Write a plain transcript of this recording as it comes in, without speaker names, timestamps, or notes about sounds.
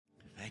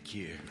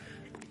Thank you.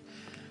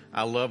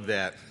 I love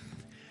that.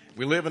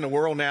 We live in a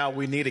world now,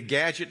 we need a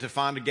gadget to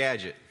find a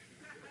gadget.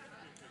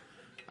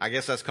 I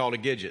guess that's called a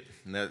gidget.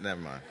 Never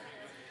mind.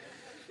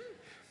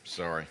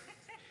 Sorry.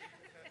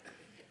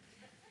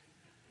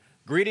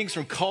 Greetings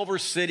from Culver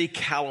City,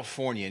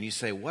 California. And you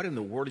say, what in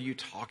the world are you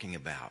talking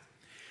about?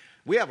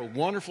 We have a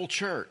wonderful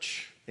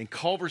church in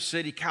Culver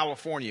City,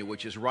 California,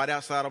 which is right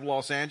outside of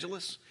Los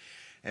Angeles.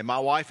 And my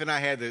wife and I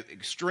had the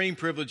extreme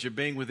privilege of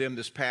being with them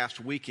this past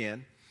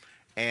weekend.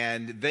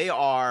 And they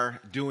are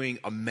doing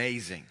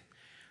amazing.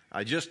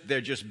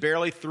 They're just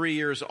barely 3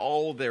 years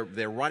old.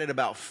 They're running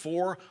about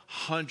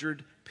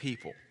 400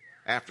 people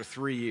after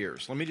 3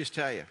 years. Let me just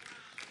tell you.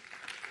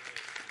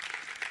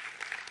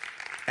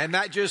 And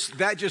that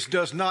just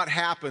does not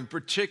happen,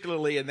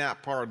 particularly in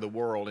that part of the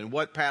world. And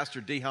what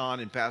Pastor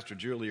Dehan and Pastor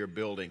Julie are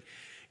building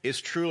is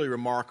truly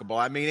remarkable.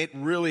 I mean, it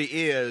really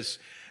is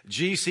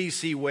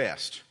GCC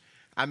West.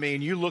 I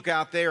mean, you look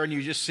out there and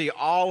you just see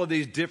all of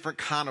these different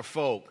kind of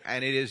folk,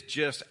 and it is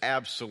just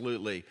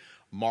absolutely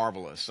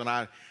marvelous. And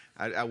I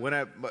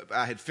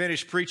had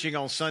finished preaching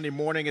on Sunday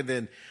morning, and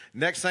then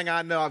next thing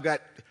I know, I've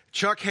got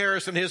Chuck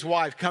Harris and his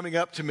wife coming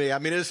up to me. I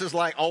mean, this is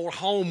like old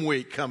home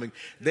week coming.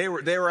 They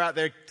were out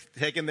there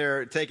taking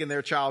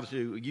their child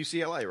to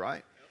UCLA,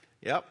 right?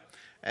 Yep.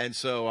 And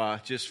so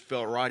just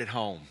felt right at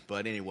home.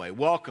 But anyway,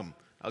 welcome.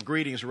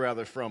 Greetings,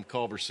 rather, from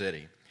Culver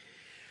City.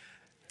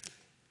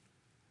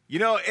 You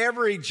know,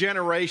 every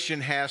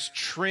generation has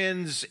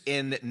trends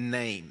in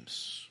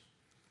names.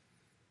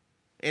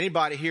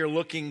 Anybody here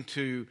looking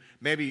to,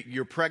 maybe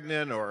you're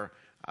pregnant or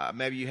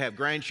maybe you have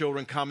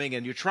grandchildren coming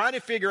and you're trying to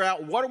figure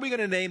out what are we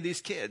going to name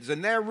these kids?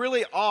 And there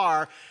really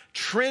are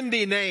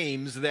trendy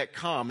names that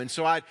come. And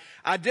so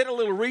I did a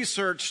little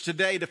research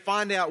today to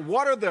find out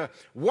what are the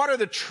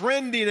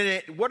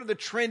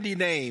trendy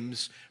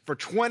names for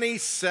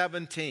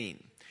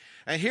 2017.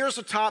 And here's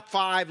the top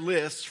 5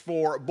 lists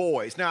for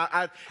boys. Now,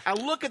 I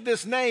look at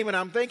this name and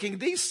I'm thinking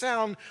these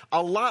sound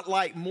a lot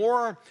like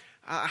more,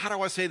 how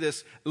do I say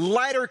this,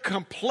 lighter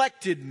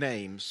complected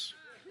names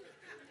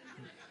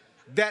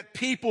that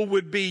people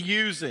would be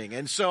using.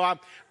 And so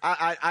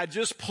I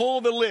just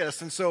pulled the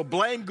list. And so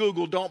blame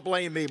Google, don't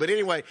blame me. But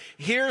anyway,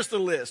 here's the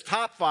list.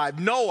 Top 5,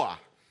 Noah.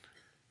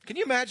 Can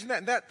you imagine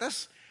that?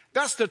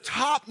 That's the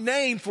top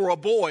name for a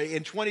boy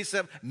in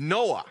 27.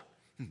 Noah.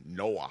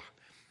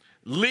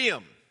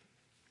 Liam.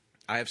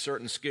 I have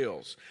certain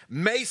skills.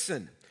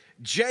 Mason,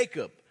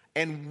 Jacob,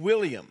 and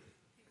William.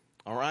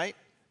 All right?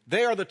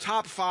 They are the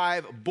top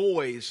 5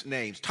 boys'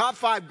 names. Top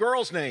 5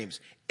 girls' names.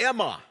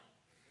 Emma,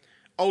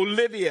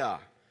 Olivia,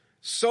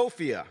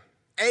 Sophia,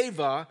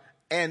 Ava,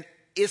 and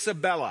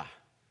Isabella.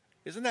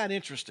 Isn't that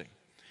interesting?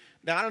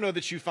 Now, I don't know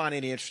that you find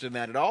any interest in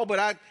that at all, but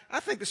I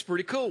think that's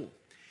pretty cool.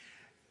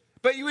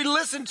 But you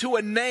listen to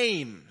a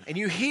name, and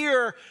you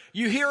hear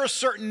a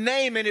certain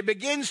name, and it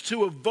begins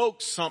to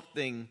evoke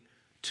something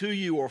to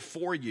you or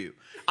for you.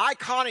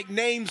 Iconic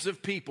names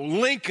of people.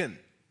 Lincoln.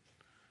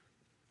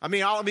 I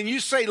mean, you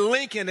say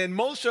Lincoln, and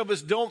most of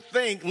us don't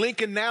think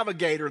Lincoln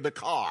Navigator, the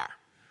car.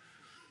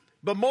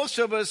 But most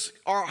of us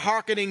are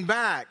hearkening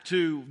back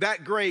to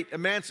that great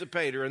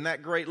emancipator and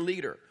that great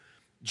leader.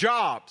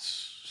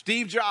 Jobs,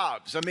 Steve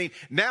Jobs. I mean,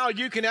 now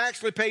you can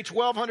actually pay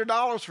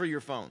 $1,200 for your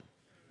phone.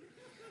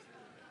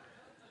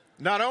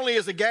 Not only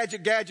is a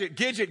gadget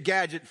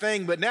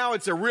thing, but now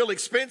it's a real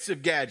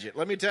expensive gadget,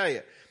 let me tell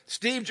you.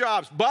 Steve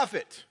Jobs,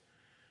 Buffett.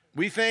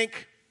 We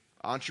think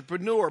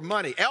entrepreneur,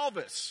 money.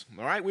 Elvis,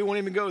 all right? We won't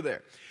even go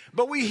there.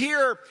 But we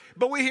hear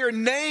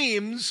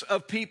names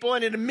of people,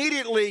 and it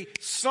immediately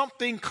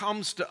something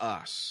comes to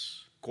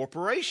us.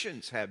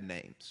 Corporations have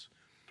names.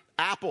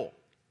 Apple.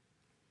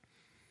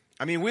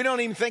 I mean, we don't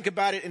even think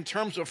about it in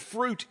terms of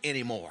fruit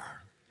anymore.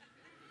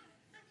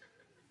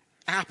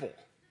 Apple.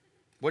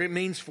 What it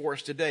means for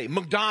us today.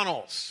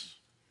 McDonald's.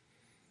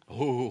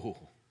 Ooh.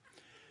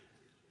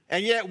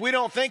 And yet we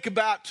don't think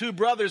about 2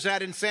 brothers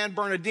out in San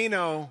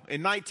Bernardino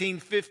in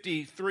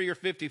 1953 or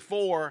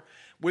 54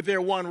 with their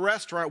one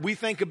restaurant. We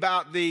think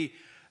about the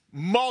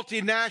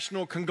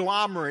multinational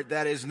conglomerate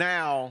that is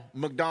now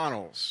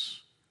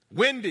McDonald's.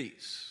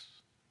 Wendy's.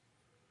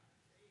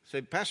 Say,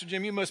 Pastor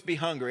Jim, you must be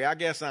hungry. I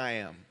guess I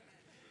am.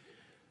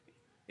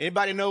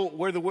 Anybody know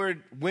where the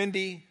word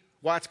Wendy,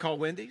 why it's called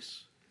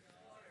Wendy's?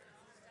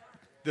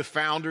 The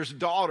founder's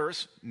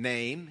daughter's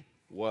name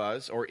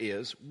was or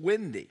is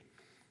Wendy.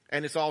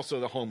 And it's also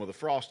the home of the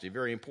Frosty.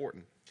 Very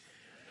important.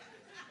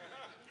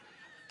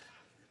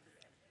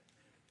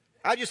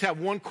 I just have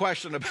one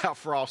question about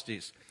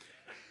Frosties.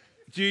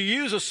 Do you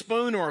use a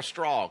spoon or a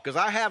straw? Because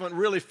I haven't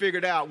really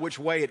figured out which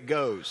way it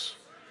goes.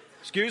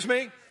 Excuse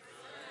me?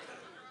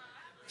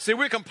 See,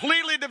 we're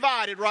completely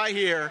divided right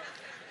here.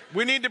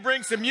 We need to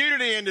bring some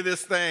unity into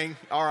this thing.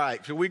 All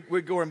right. So we're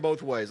going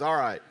both ways. All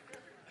right.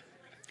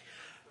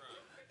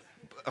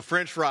 A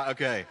French fry.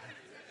 Okay.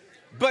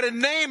 But a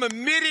name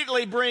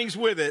immediately brings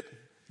with it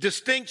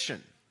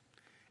distinction.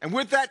 And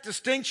with that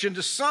distinction,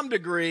 to some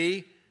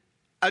degree,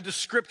 a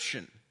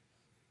description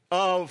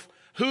of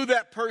who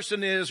that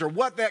person is or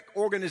what that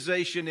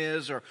organization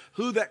is or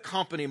who that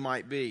company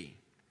might be.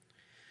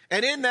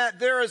 And in that,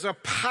 there is a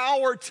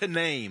power to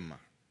name.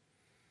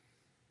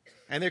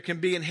 And there can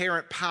be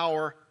inherent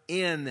power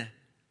in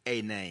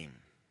a name.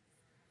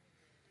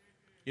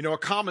 You know, a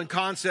common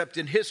concept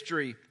in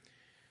history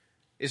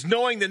is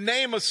knowing the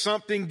name of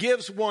something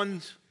gives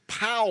one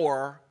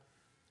power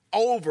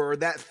over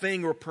that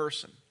thing or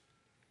person.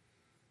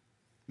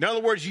 In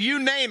other words, you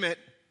name it,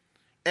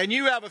 and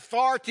you have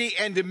authority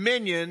and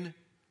dominion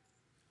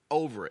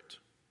over it.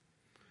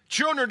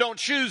 Children don't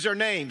choose their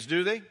names,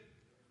 do they?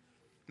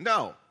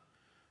 No.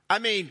 I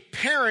mean,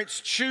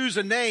 parents choose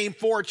a name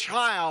for a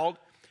child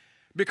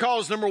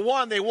because, number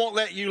one, they won't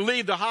let you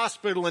leave the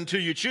hospital until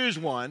you choose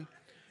one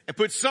and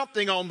put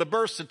something on the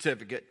birth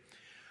certificate.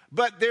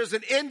 But there's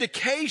an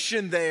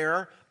indication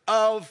there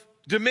of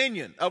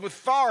dominion, of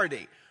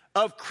authority,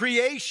 of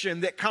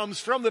creation that comes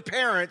from the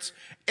parents.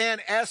 And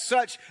as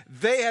such,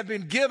 they have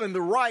been given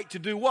the right to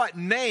do what?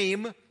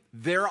 Name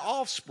their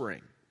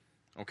offspring.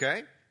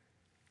 Okay?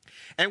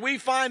 And we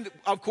find,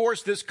 of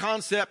course, this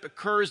concept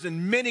occurs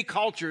in many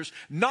cultures,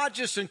 not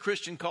just in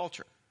Christian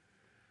culture,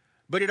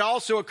 but it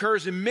also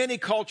occurs in many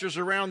cultures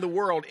around the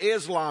world.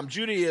 Islam,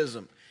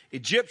 Judaism,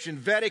 Egyptian,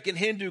 Vedic, and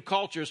Hindu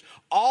cultures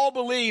all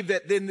believe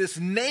that in this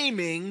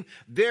naming,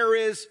 there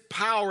is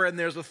power and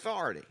there's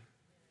authority.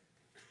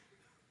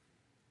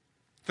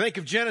 Think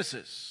of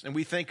Genesis, and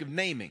we think of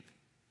naming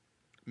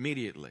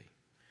immediately.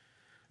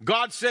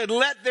 God said,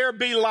 "Let there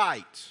be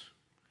light."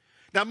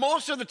 Now,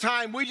 most of the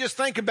time, we just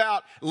think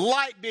about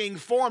light being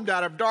formed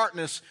out of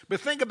darkness,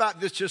 but think about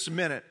this just a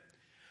minute.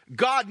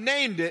 God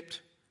named it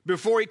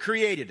before he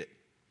created it.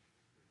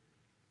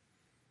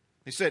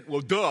 He said,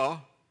 well, duh.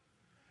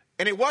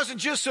 And it wasn't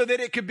just so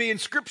that it could be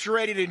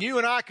inscripturated and you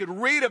and I could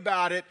read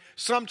about it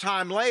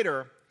sometime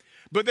later,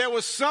 but there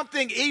was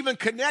something even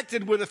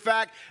connected with the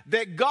fact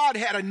that God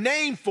had a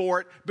name for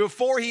it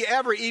before he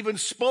ever even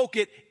spoke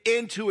it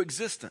into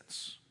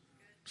existence.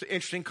 It's an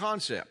interesting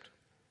concept.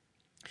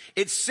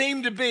 It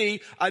seemed to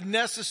be a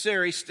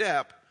necessary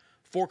step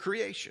for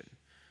creation.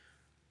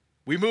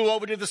 We move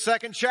over to the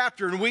second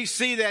chapter and we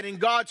see that in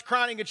God's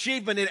crowning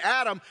achievement in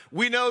Adam,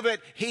 we know that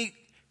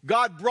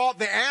God brought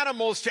the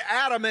animals to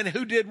Adam, and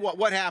who did what?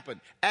 What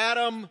happened?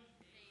 Adam,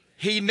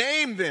 he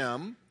named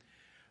them,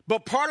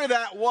 but part of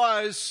that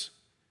was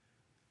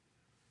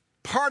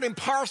part and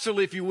parcel,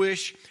 if you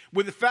wish,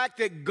 with the fact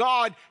that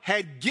God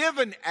had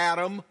given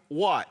Adam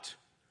what?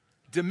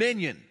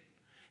 Dominion.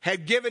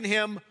 Had given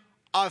him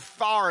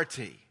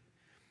authority.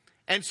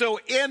 And so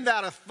in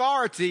that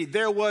authority,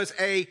 there was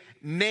a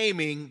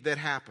naming that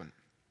happened.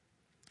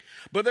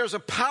 But there's a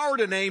power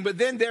to name, but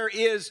then there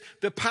is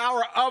the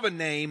power of a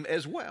name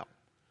as well.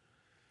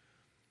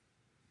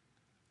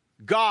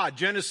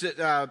 God,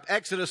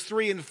 Exodus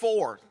 3 and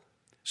 4,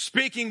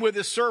 speaking with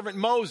his servant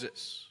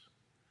Moses,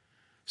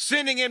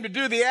 sending him to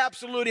do the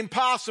absolute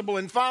impossible.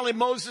 And finally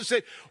Moses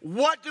said,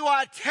 what do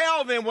I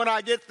tell them when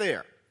I get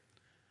there?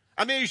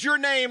 I mean, is your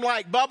name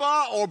like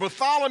Bubba or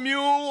Bartholomew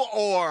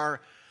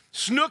or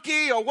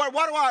Snooky? Or what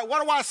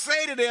do I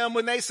say to them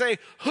when they say,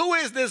 who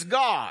is this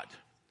God?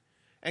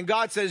 And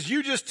God says,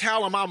 you just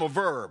tell them I'm a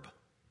verb.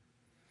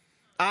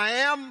 I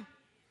am,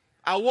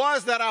 I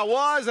was that I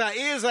was, I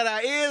is that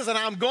I is, and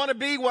I'm going to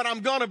be what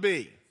I'm going to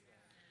be.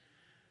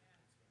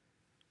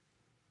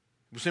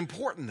 It's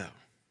important though.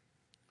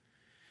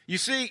 You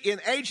see,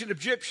 in ancient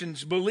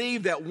Egyptians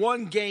believed that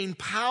one gained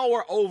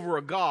power over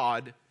a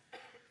god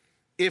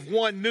if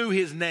one knew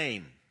his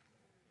name.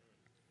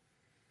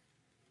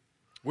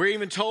 We're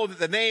even told that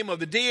the name of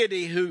the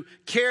deity who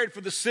cared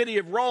for the city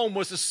of Rome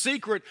was a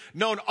secret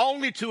known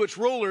only to its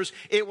rulers.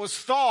 It was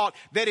thought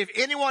that if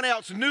anyone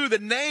else knew the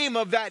name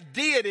of that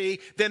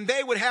deity, then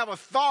they would have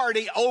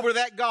authority over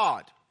that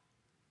god.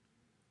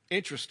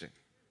 Interesting.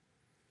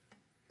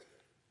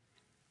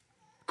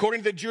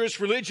 According to the Jewish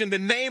religion, the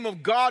name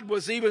of God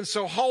was even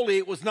so holy,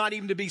 it was not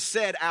even to be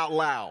said out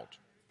loud.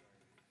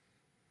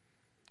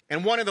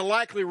 And one of the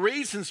likely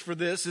reasons for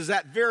this is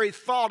that very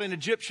thought in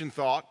Egyptian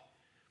thought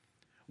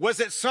was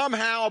that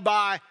somehow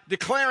by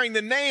declaring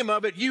the name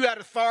of it, you had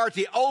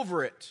authority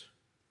over it.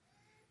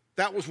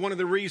 That was one of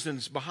the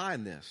reasons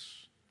behind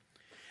this.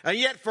 And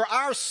yet for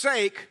our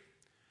sake,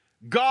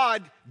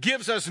 God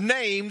gives us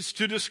names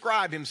to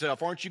describe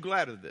himself. Aren't you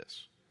glad of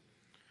this?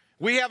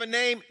 We have a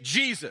name,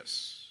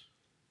 Jesus.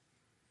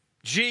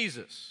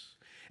 Jesus.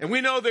 And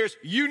we know there's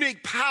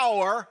unique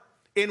power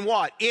in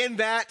what? In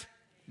that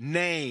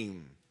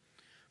name.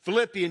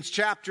 Philippians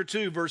chapter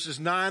 2, verses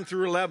 9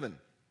 through 11.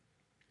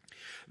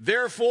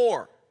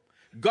 Therefore,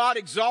 God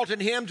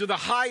exalted him to the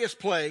highest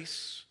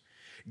place,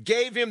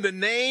 gave him the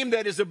name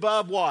that is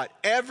above what?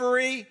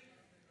 Every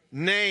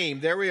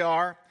name. There we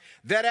are.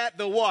 That at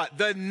the what?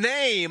 The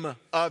name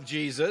of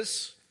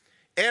Jesus,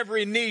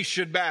 every knee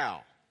should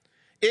bow.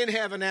 In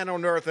heaven and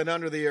on earth and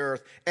under the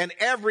earth. And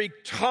every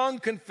tongue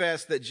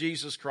confess that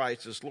Jesus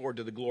Christ is Lord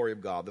to the glory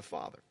of God the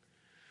Father.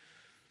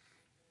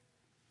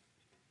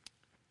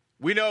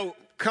 We know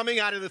coming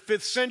out of the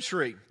 5th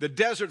century, the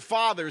Desert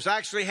Fathers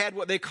actually had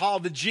what they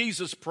called the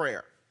Jesus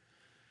Prayer.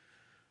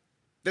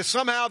 That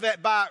somehow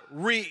that by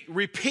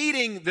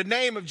repeating the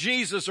name of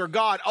Jesus or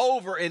God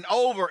over and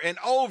over and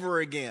over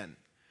again,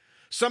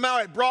 somehow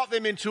it brought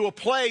them into a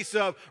place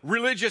of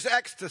religious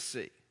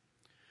ecstasy.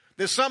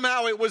 That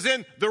somehow it was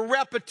in the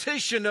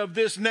repetition of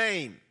this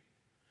name,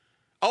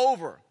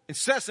 over,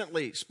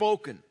 incessantly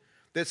spoken,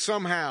 that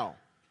somehow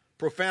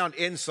profound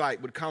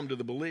insight would come to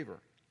the believer.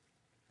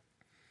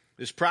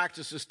 This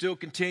practice is still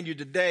continued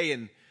today,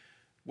 and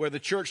where the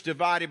church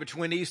divided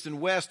between East and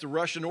West, the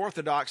Russian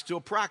Orthodox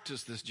still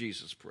practice this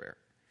Jesus prayer.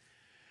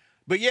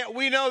 But yet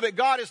we know that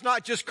God has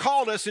not just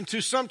called us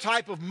into some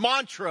type of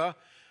mantra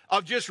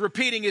of just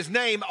repeating his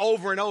name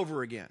over and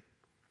over again.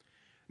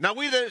 Now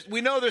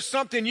we know there's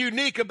something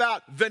unique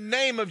about the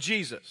name of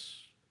Jesus.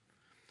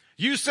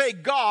 You say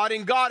God,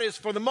 and God is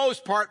for the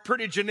most part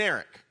pretty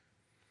generic.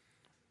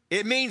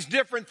 It means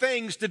different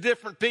things to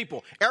different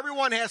people.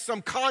 Everyone has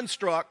some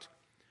construct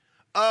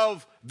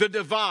of the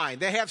divine.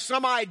 They have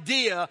some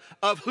idea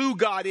of who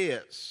God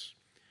is.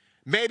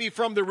 Maybe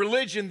from the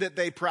religion that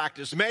they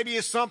practice. Maybe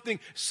it's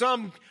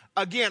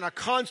again, a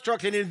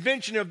construct, an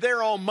invention of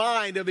their own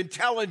mind of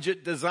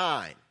intelligent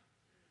design.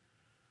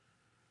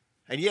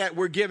 And yet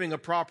we're giving a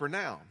proper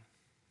noun,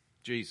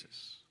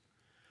 Jesus.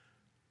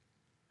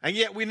 And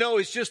yet we know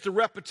it's just a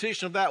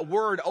repetition of that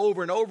word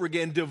over and over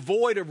again,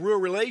 devoid of real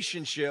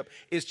relationship.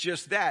 It's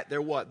just that.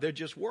 They're what? They're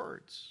just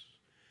words.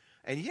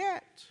 And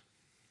yet,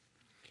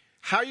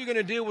 how are you going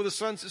to deal with the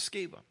sons of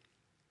Sceva?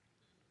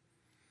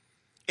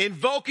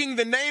 Invoking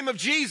the name of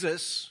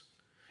Jesus,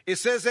 it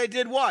says they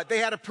did what? They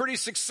had a pretty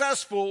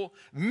successful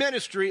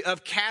ministry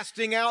of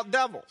casting out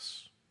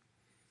devils.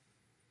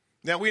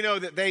 Now we know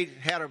that they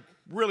had a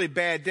really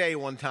bad day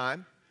one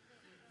time.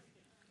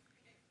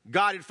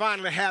 God had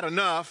finally had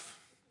enough,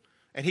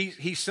 and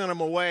he sent them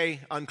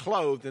away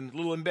unclothed and a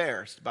little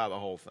embarrassed by the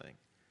whole thing.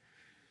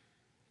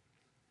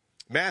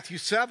 Matthew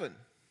 7.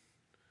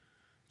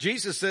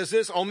 Jesus says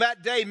this, on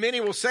that day many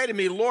will say to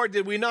me, Lord,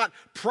 did we not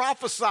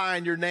prophesy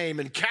in your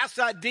name and cast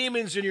out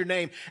demons in your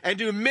name and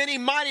do many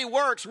mighty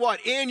works, what?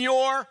 In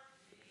your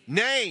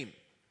name.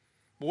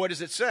 But what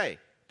does it say?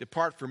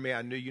 Depart from me,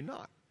 I knew you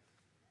not.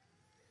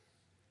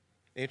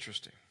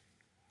 Interesting.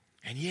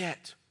 And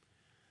yet,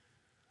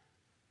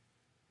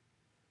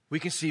 we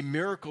can see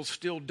miracles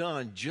still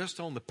done just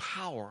on the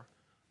power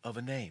of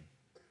a name.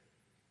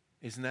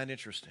 Isn't that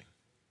interesting?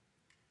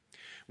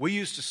 We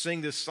used to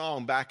sing this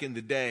song back in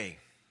the day.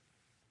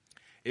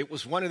 It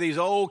was one of these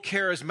old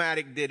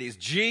charismatic ditties.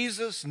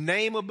 Jesus,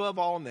 name above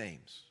all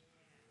names.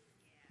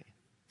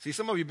 See,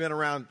 some of you have been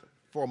around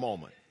for a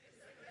moment.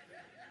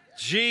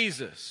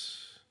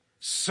 Jesus,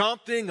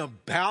 something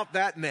about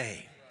that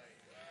name.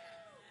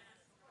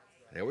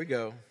 There we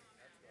go.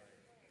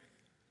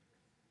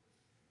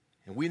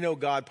 And we know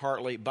God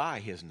partly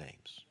by his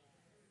names.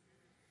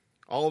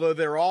 Although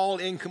they're all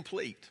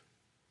incomplete.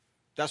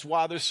 That's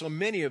why there's so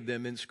many of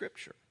them in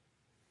Scripture.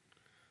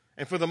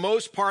 And for the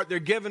most part, they're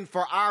given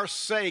for our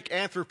sake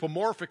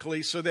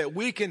anthropomorphically so that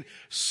we can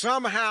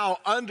somehow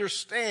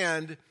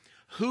understand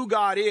who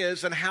God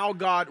is and how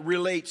God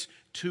relates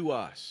to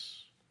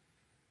us.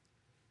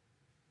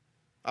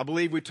 I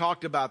believe we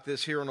talked about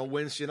this here on a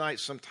Wednesday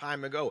night some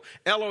time ago.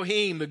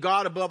 Elohim, the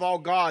God above all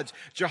gods.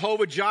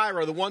 Jehovah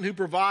Jireh, the one who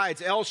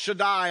provides. El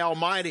Shaddai,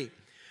 Almighty.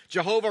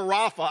 Jehovah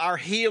Rapha, our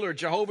healer.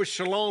 Jehovah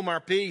Shalom, our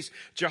peace.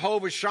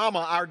 Jehovah Shammah,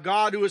 our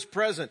God who is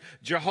present.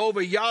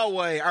 Jehovah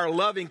Yahweh, our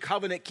loving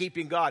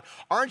covenant-keeping God.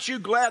 Aren't you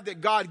glad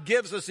that God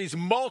gives us these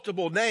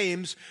multiple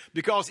names?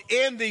 Because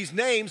in these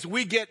names,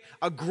 we get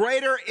a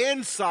greater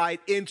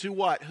insight into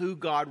what? Who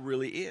God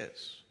really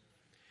is.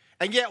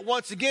 And yet,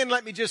 once again,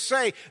 let me just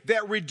say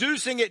that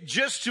reducing it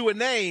just to a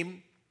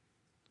name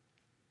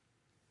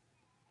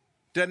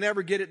doesn't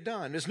ever get it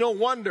done. It's no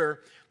wonder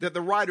that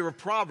the writer of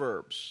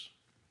Proverbs,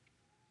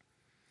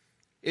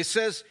 it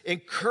says,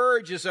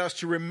 encourages us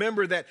to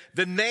remember that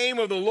the name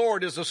of the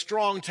Lord is a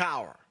strong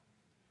tower.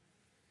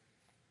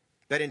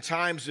 That in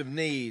times of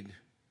need,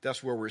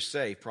 that's where we're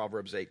safe,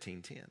 Proverbs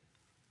 18:10.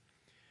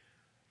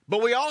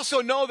 But we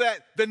also know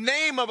that the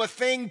name of a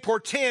thing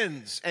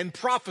portends and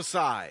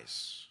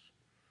prophesies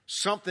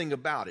something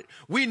about it.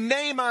 We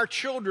name our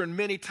children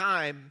many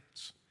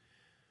times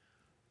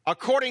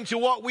according to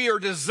what we are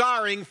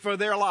desiring for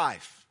their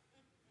life.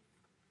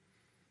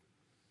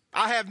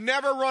 I have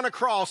never run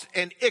across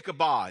an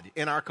Ichabod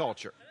in our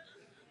culture.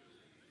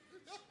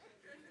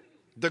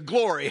 The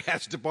glory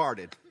has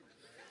departed.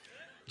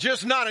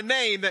 Just not a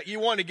name that you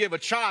want to give a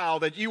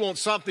child that you want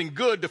something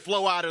good to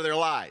flow out of their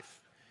life.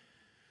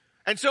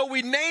 And so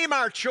we name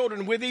our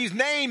children with these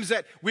names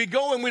that we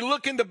go and we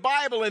look in the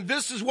Bible and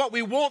this is what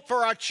we want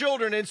for our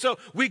children. And so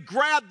we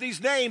grab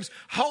these names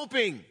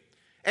hoping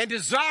and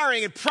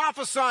desiring and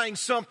prophesying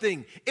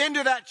something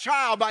into that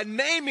child by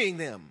naming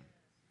them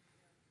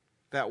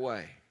that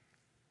way.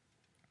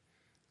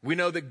 We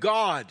know that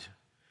God,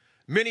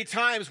 many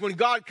times when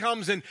God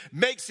comes and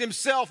makes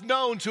himself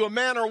known to a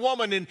man or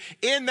woman, and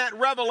in that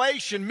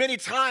revelation, many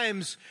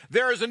times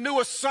there is a new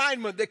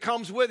assignment that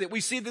comes with it.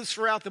 We see this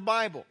throughout the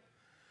Bible.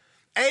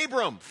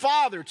 Abram,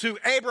 father to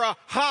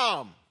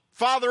Abraham,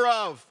 father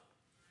of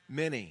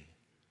many.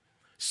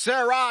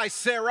 Sarai,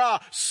 Sarah,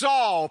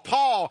 Saul,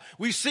 Paul.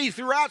 We see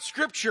throughout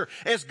Scripture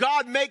as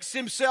God makes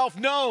himself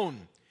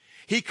known,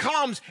 he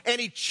comes and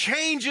he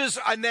changes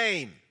a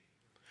name.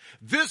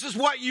 This is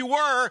what you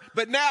were,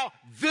 but now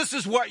this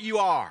is what you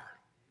are.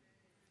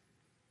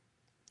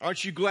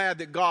 Aren't you glad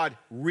that God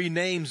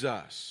renames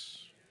us?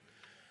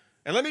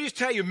 And let me just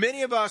tell you,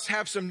 many of us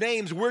have some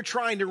names we're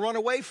trying to run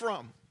away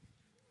from.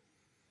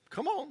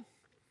 Come on.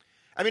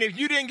 I mean, if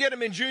you didn't get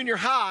them in junior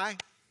high,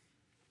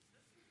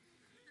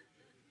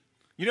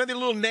 you know the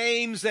little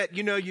names that,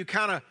 you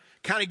kind of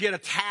get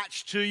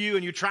attached to you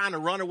and you're trying to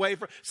run away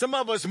from. Some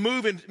of us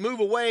move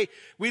away.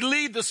 We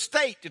leave the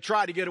state to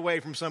try to get away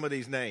from some of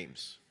these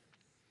names.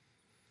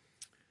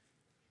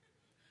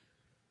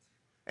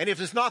 And if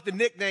it's not the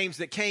nicknames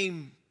that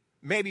came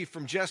maybe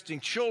from jesting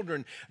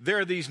children, there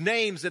are these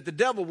names that the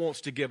devil wants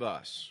to give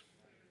us.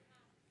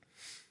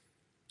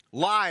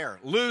 Liar,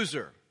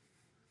 loser.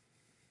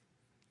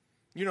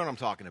 You know what I'm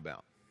talking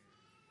about.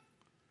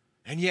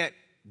 And yet,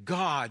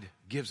 God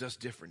gives us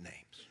different names.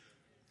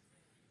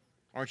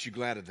 Aren't you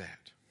glad of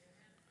that?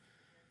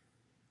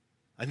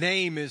 A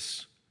name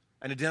is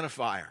an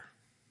identifier.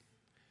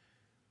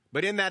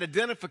 But in that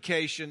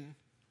identification,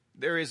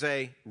 there is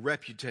a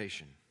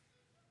reputation.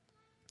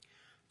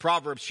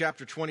 Proverbs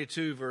chapter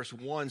 22 verse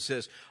 1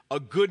 says,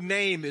 a good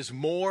name is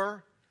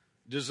more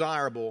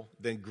desirable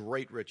than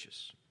great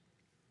riches.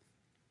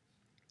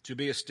 To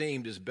be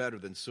esteemed is better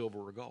than silver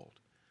or gold.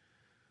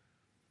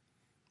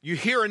 You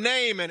hear a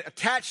name, and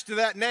attached to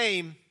that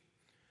name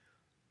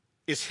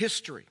is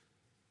history,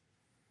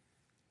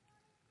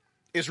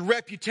 is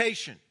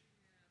reputation.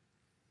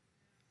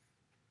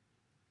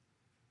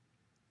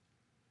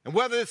 And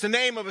whether it's the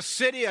name of a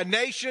city, a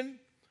nation,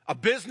 a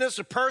business,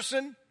 a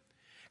person,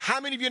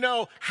 how many of you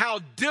know how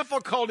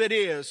difficult it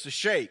is to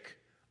shake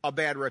a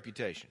bad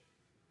reputation?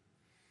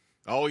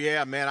 Oh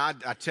yeah, man, I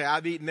tell you,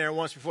 I've eaten there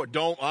once before.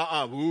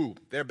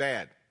 They're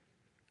bad.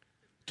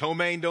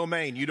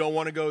 Domain, you don't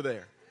want to go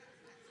there.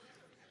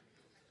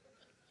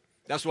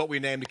 That's what we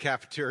named the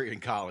cafeteria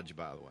in college,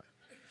 by the way.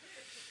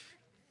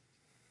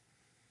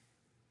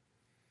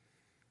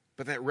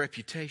 But that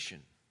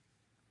reputation,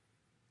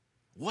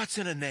 what's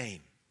in a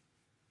name?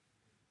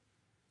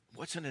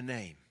 What's in a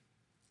name?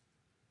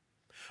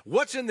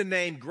 What's in the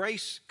name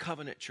Grace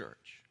Covenant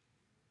Church?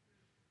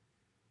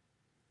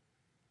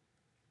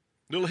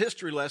 Little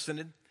history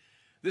lesson.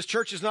 This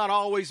church has not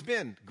always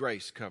been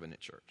Grace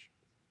Covenant Church.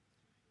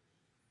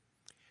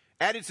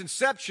 At its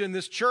inception,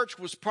 this church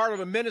was part of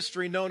a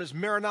ministry known as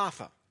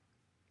Maranatha.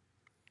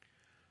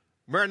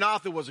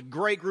 Maranatha was a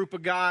great group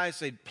of guys.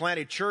 They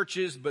planted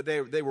churches, but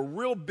they were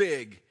real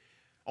big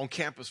on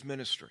campus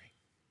ministry.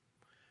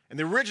 And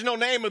the original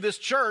name of this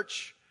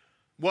church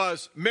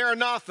was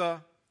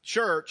Maranatha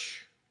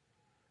Church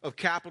of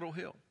Capitol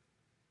Hill.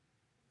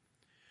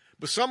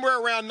 But somewhere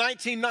around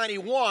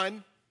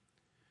 1991,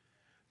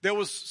 there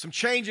was some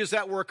changes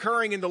that were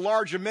occurring in the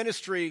larger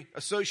ministry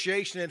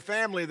association and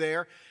family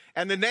there,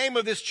 and the name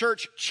of this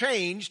church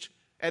changed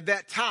at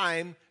that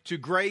time to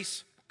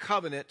Grace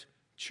Covenant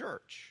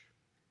Church.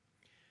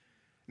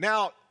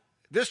 Now,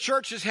 this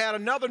church has had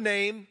another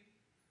name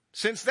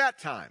since that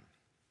time.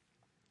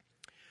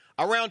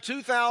 Around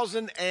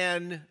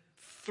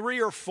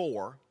 2003 or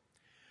 4,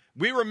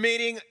 we were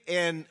meeting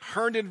in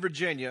Herndon,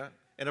 Virginia,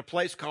 in a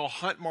place called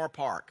Huntmar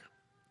Park.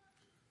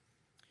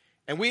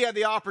 And we had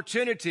the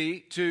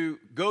opportunity to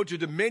go to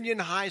Dominion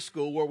High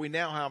School, where we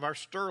now have our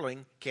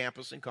Sterling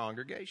campus and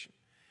congregation.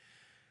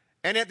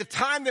 And at the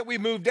time that we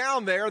moved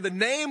down there, the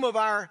name of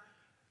our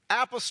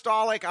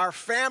apostolic, our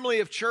family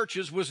of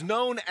churches, was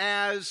known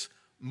as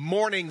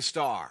Morning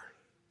Star.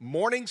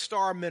 Morning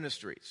Star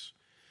Ministries.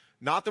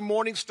 Not the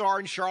Morning Star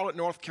in Charlotte,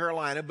 North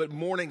Carolina, but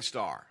Morning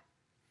Star.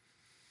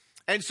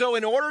 And so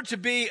in order to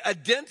be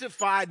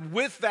identified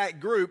with that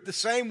group, the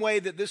same way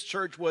that this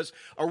church was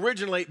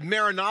originally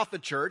Maranatha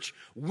Church,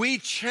 we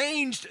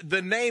changed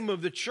the name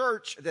of the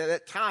church at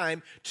that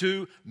time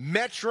to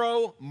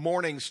Metro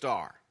Morning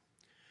Star.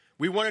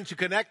 We wanted to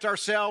connect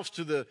ourselves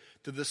to the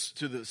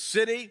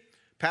city,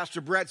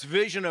 Pastor Brett's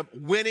vision of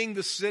winning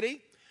the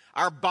city.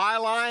 Our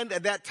byline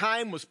at that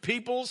time was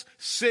peoples,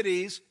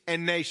 cities,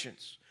 and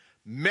nations.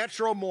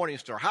 Metro Morning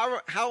Star. How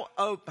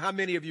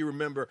many of you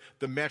remember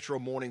the Metro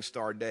Morning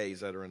Star days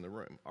that are in the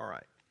room? All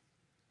right.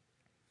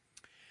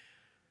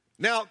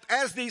 Now,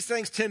 as these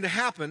things tend to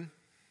happen,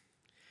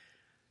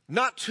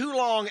 not too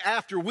long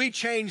after we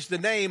changed the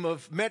name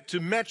to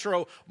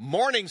Metro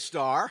Morning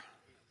Star,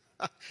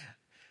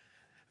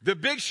 the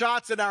big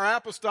shots in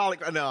our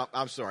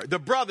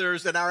the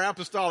brothers in our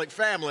apostolic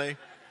family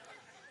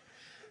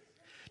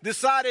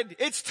decided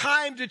it's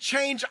time to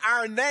change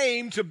our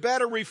name to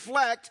better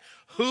reflect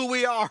who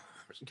we are.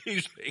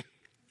 Excuse me.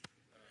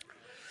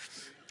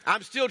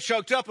 I'm still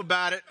choked up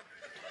about it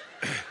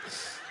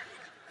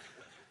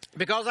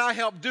because I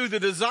helped do the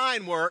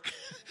design work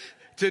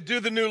to do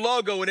the new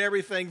logo and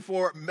everything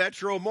for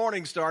Metro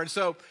Morning Star. And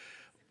so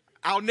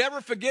I'll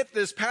never forget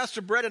this.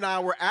 Pastor Brett and I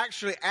were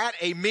actually at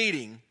a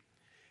meeting,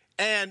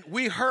 and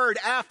we heard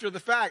after the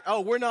fact,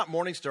 oh, we're not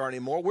Morning Star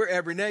anymore. We're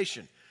Every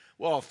Nation.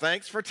 Well,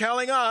 thanks for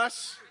telling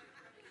us.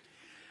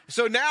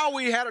 So now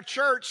we had a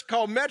church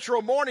called Metro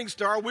Morning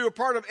Star. We were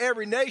part of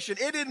Every Nation.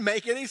 It didn't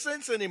make any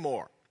sense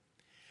anymore.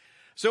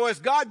 So as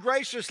God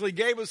graciously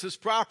gave us his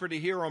property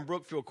here on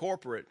Brookfield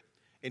Corporate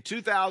in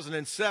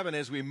 2007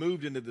 as we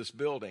moved into this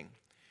building,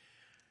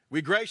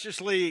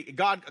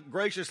 God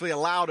graciously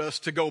allowed us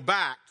to go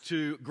back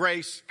to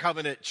Grace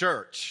Covenant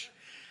Church.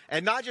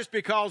 And not just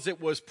because it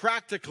was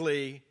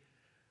practically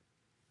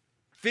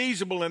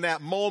feasible in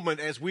that moment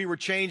as we were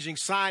changing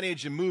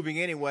signage and moving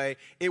anyway.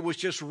 It was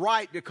just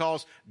right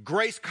because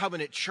Grace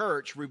Covenant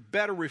Church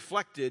better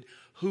reflected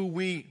who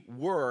we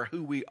were,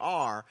 who we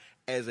are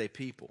as a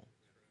people.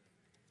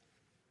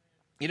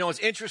 You know, it's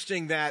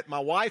interesting that my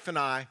wife and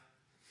I,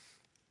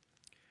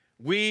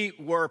 we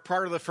were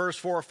part of the first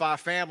 4 or 5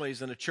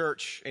 families in a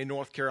church in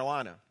North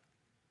Carolina.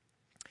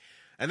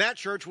 And that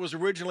church was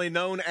originally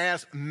known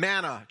as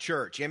Manna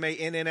Church,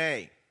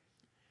 M-A-N-N-A.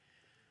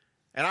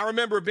 And I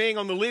remember being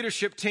on the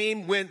leadership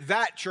team when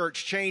that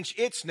church changed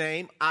its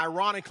name,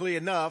 ironically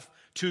enough,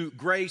 to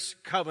Grace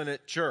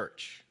Covenant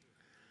Church.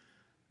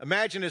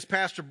 Imagine as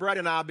Pastor Brett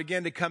and I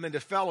began to come into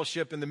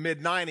fellowship in the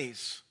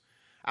mid-90s.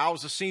 I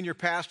was a senior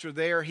pastor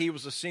there. He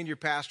was a senior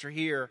pastor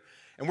here.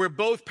 And we're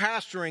both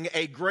pastoring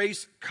a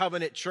Grace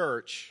Covenant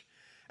Church.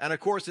 And, of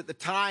course, at the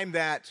time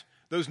that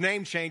those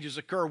name changes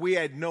occur, we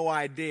had no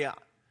idea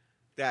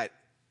that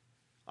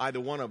either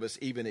one of us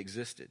even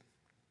existed.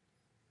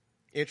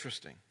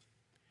 Interesting.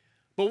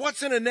 But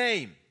what's in a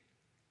name?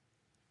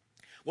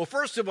 Well,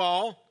 first of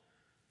all,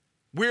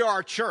 we are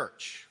a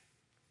church.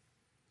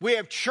 We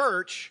have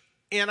church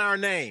in our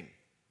name.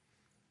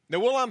 Now,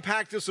 we'll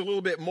unpack this a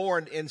little bit more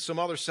in some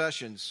other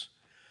sessions.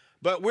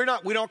 But we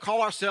don't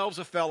call ourselves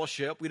a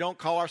fellowship. We don't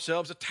call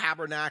ourselves a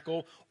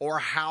tabernacle or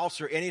a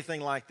house or anything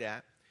like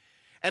that.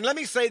 And let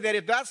me say that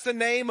if that's the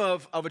name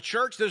of a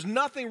church, there's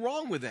nothing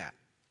wrong with that.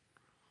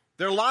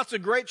 There are lots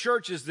of great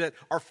churches that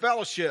are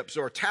fellowships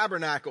or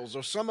tabernacles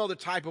or some other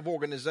type of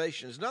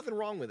organization. There's nothing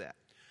wrong with that.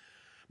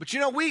 But you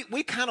know, we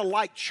kind of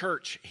like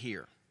church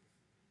here.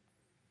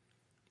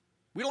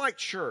 We like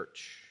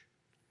church.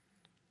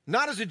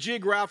 Not as a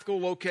geographical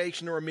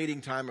location or a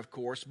meeting time, of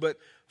course, but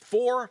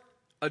for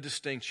a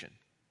distinction.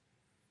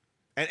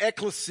 An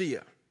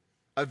ecclesia,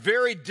 a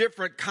very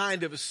different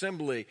kind of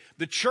assembly.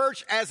 The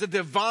church as a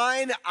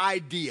divine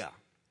idea.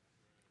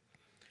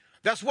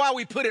 That's why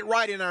we put it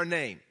right in our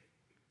name.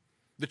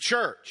 The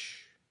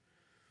church.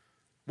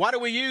 Why do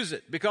we use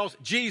it? Because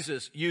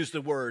Jesus used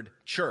the word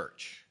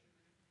church.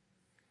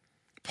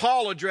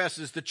 Paul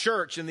addresses the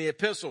church in the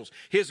epistles.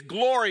 His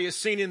glory is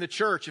seen in the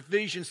church,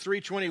 Ephesians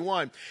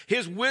 3:21.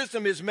 His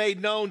wisdom is made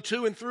known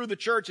to and through the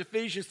church,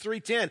 Ephesians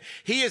 3:10.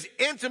 He is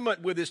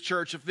intimate with his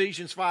church,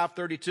 Ephesians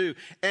 5:32.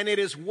 And it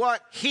is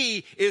what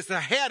he is the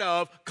head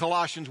of,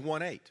 Colossians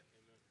 1:8.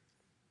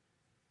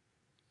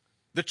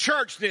 The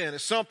church then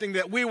is something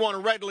that we want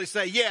to readily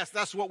say, yes,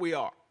 that's what we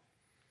are.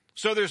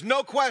 So there's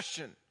no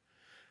question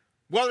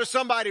whether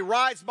somebody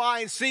rides by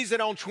and sees it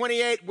on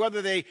 28,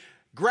 whether they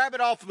grab it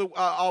off the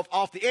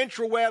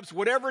intrawebs,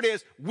 whatever it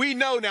is, we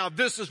know now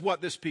this is what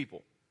this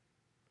people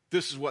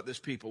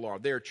are,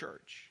 their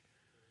church.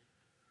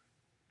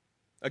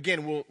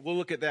 Again, we'll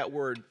look at that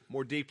word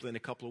more deeply in a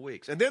couple of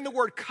weeks. And then the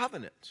word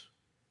covenant.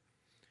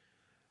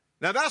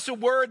 Now that's a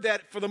word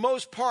that for the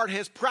most part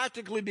has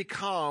practically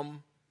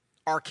become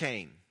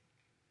arcane.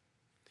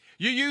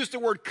 You use the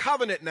word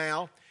covenant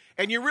now,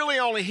 and you really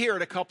only hear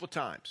it a couple of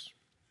times.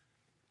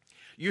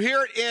 You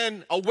hear it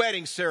in a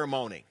wedding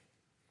ceremony.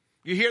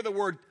 You hear the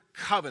word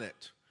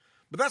covenant.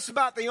 But that's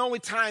about the only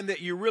time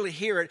that you really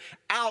hear it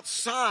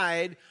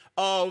outside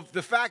of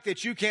the fact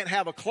that you can't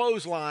have a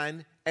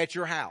clothesline at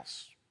your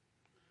house.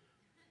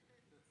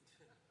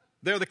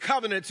 They're the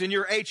covenants in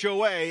your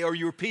HOA or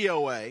your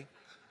POA.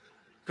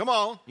 Come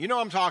on, you know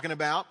what I'm talking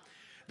about.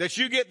 That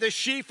you get this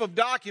sheaf of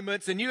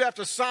documents and you have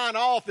to sign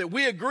off that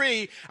we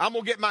agree I'm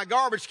going to get my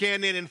garbage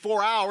can in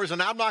 4 hours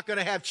and I'm not going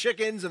to have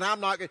chickens and I'm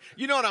not going to,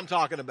 you know what I'm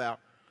talking about.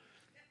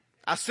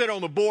 I sit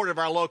on the board of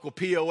our local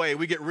POA.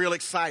 We get real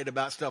excited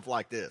about stuff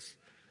like this.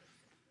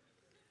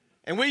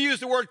 And we use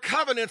the word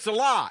covenants a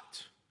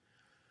lot.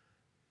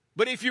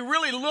 But if you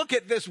really look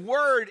at this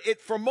word,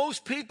 for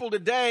most people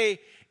today,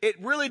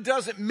 it really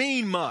doesn't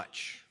mean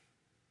much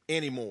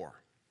anymore.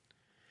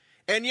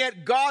 And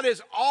yet God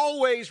is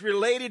always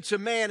related to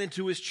man and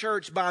to his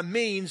church by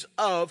means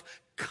of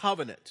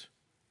covenant.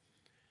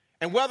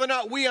 And whether or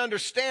not we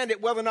understand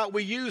it, whether or not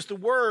we use the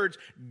words,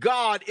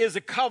 God is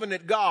a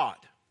covenant God.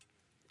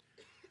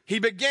 He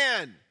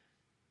began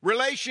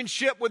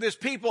relationship with his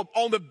people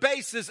on the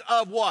basis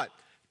of what?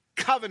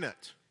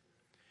 Covenant.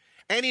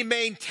 And he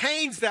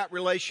maintains that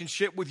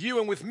relationship with you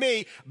and with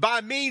me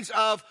by means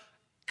of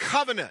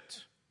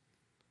covenant.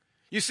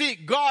 You see,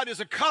 God is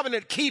a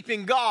covenant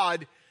keeping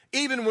God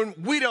even when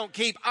we don't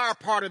keep our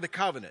part of the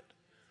covenant.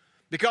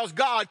 Because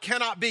God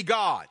cannot be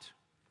God.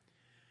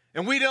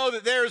 And we know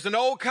that there is an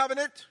old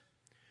covenant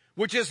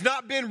which has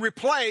not been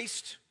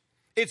replaced.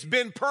 It's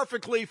been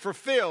perfectly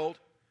fulfilled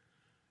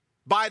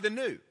by the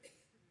new.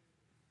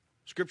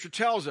 Scripture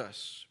tells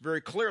us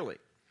very clearly,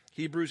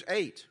 Hebrews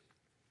 8,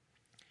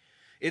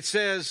 It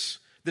says,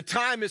 the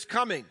time is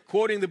coming,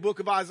 quoting the book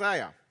of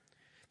Isaiah.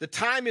 The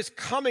time is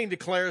coming,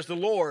 declares the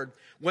Lord,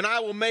 when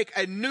I will make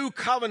a new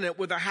covenant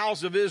with the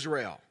house of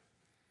Israel.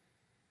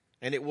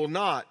 And it will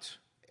not,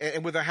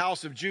 and with the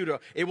house of Judah,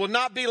 it will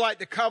not be like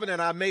the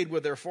covenant I made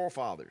with their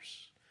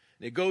forefathers.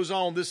 And it goes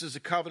on, this is the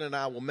covenant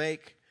I will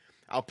make.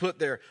 I'll put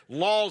their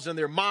laws in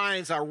their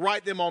minds. I'll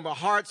write them on their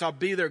hearts. I'll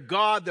be their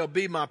God. They'll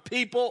be my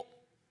people.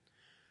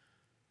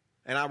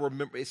 And I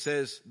remember, it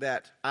says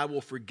that I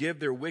will forgive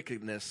their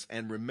wickedness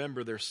and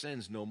remember their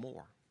sins no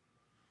more.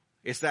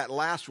 It's that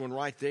last one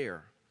right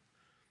there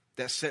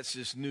that sets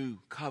this new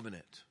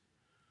covenant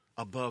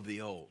above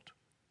the old.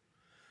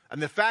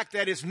 And the fact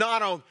that it's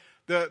not on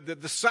the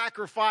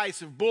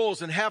sacrifice of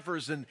bulls and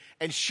heifers and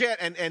shed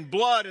and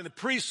blood and the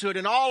priesthood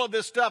and all of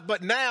this stuff,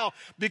 but now,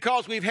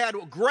 because we've had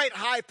a great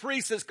high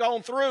priest that's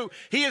gone through,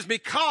 he has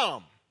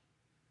become,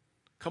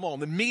 come on,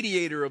 the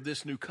mediator of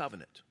this new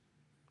covenant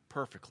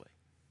perfectly.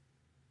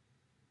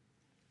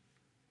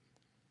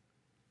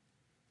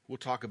 We'll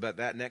talk about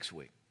that next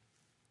week.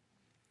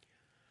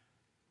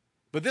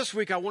 But this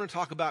week I want to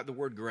talk about the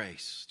word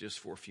grace just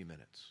for a few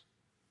minutes.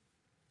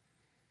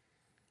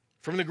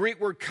 From the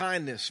Greek word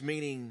kindness,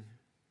 meaning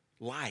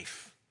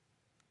life.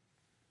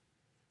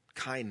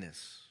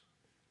 Kindness.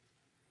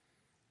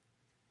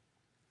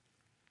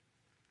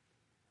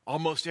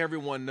 Almost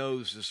everyone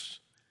knows this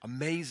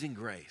amazing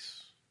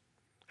grace.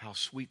 How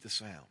sweet the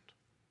sound.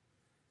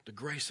 The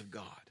grace of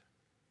God.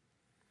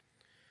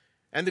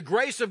 And the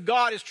grace of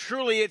God is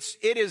truly,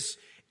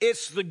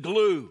 it's the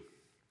glue.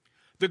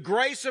 The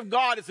grace of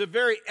God is the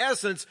very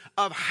essence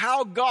of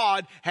how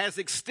God has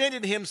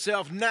extended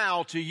himself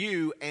now to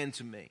you and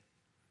to me.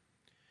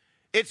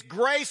 It's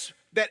grace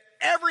that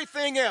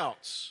everything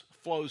else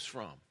flows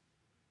from.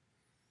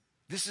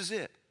 This is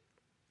it.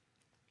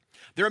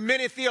 There are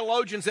many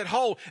theologians that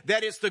hold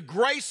that it's the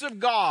grace of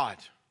God,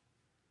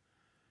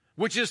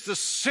 which is the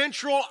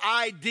central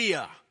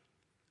idea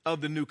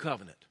of the new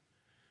covenant.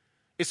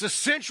 It's a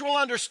central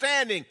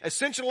understanding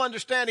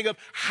of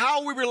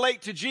how we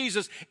relate to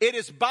Jesus. It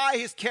is by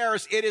his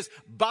charis. It is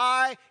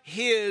by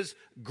his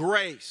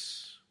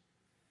grace.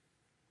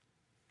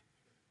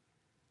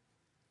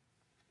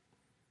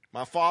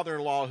 My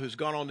father-in-law, who's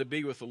gone on to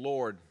be with the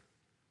Lord,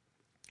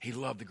 he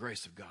loved the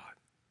grace of God.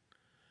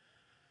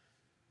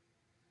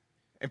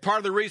 And part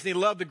of the reason he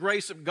loved the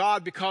grace of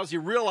God because he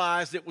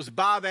realized it was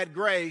by that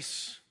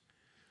grace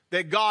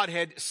that God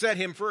had set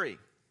him free.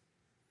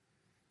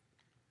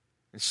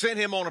 And sent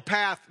him on a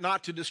path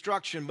not to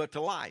destruction but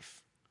to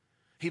life.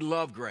 He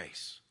loved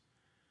grace.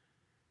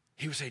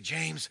 He would say,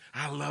 James,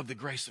 I love the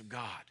grace of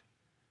God.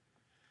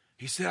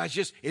 He said,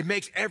 it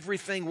makes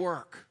everything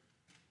work.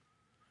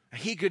 And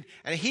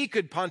he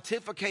could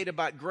pontificate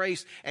about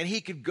grace, and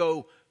he could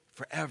go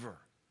forever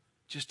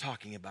just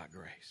talking about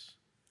grace.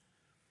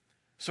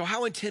 So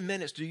how in 10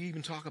 minutes do you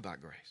even talk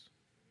about grace?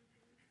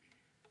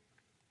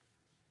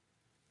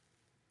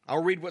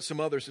 I'll read what some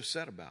others have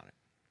said about it.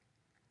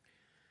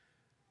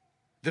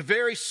 The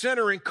very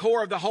center and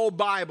core of the whole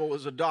Bible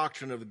is a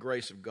doctrine of the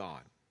grace of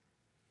God.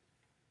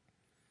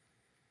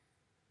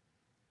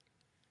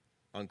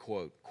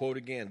 Unquote. Quote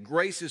again.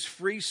 Grace is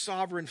free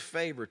sovereign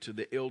favor to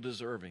the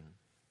ill-deserving.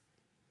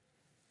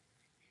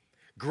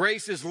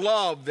 Grace is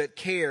love that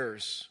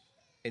cares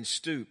and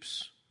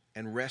stoops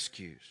and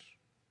rescues.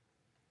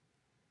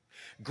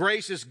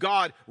 Grace is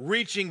God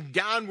reaching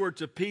downward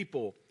to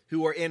people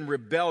who are in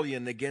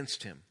rebellion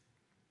against him.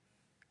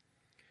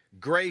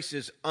 Grace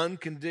is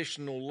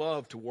unconditional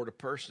love toward a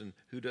person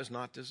who does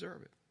not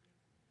deserve it.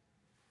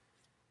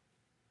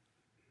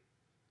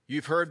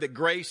 You've heard that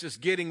grace is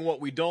getting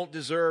what we don't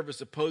deserve as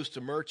opposed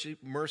to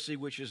mercy,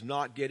 which is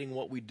not getting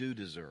what we do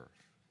deserve.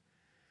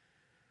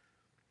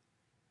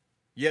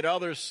 Yet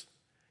others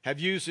have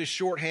used this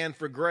shorthand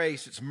for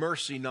grace. It's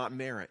mercy, not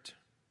merit.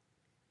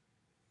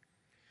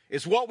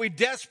 It's what we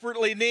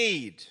desperately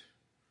need,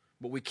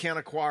 but we can't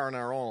acquire on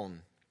our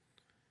own.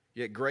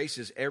 Yet grace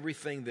is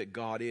everything that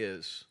God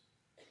is.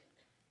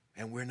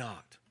 And we're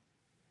not.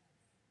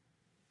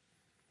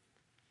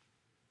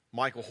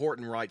 Michael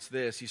Horton writes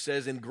this. He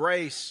says, in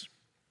grace,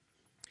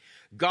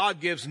 God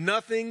gives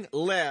nothing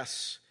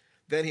less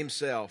than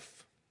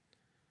himself.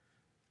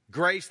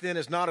 Grace then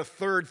is not a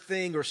third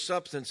thing or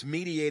substance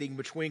mediating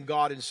between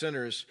God and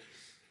sinners.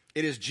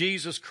 It is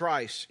Jesus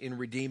Christ in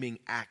redeeming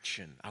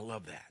action. I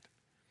love that.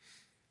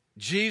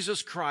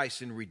 Jesus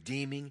Christ in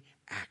redeeming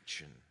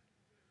action.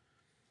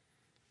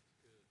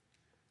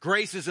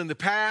 Grace is in the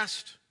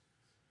past.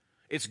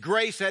 It's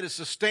grace that is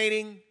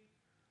sustaining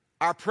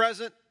our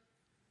present,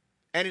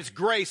 and it's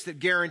grace that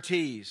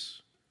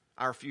guarantees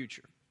our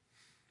future.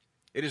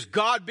 It is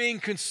God being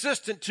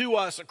consistent to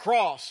us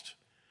across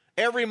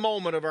every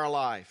moment of our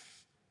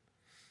life.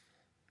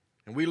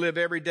 And we live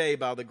every day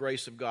by the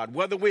grace of God,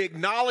 whether we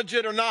acknowledge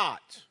it or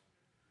not.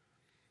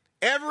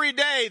 Every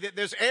day that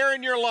there's air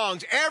in your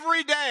lungs,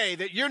 every day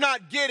that you're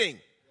not getting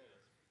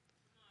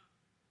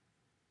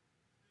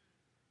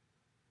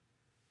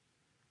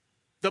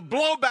the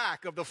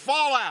blowback of the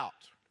fallout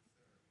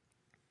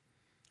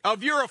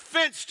of your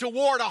offense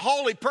toward a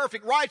holy,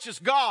 perfect, righteous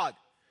God,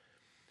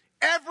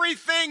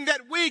 Everything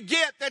that we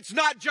get that's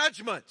not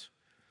judgment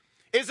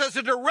is as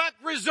a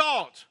direct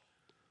result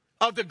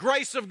of the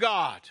grace of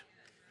God.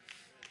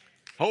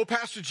 Oh,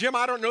 Pastor Jim,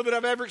 I don't know that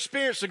I've ever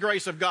experienced the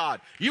grace of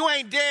God. You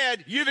ain't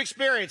dead. You've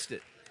experienced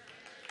it.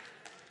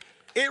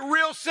 It's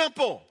real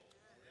simple.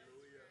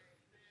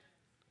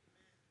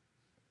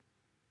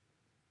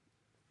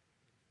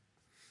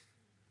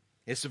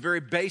 It's the very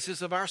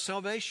basis of our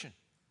salvation.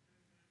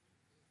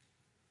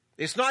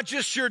 It's not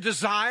just your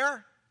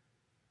desire,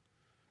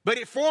 but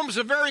it forms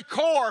the very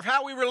core of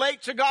how we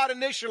relate to God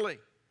initially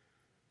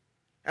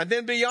and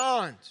then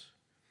beyond.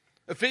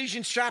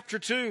 Ephesians chapter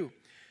 2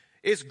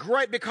 is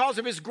great because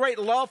of his great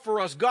love for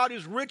us. God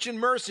is rich in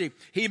mercy.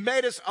 He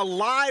made us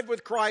alive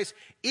with Christ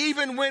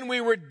even when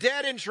we were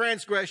dead in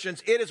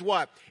transgressions. It is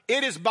what?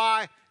 It is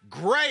by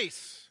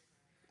grace.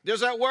 There's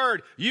that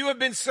word. You have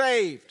been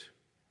saved.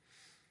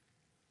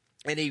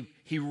 And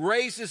he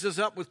raises us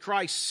up with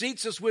Christ,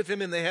 seats us with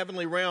him in the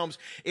heavenly realms,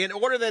 in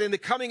order that in the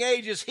coming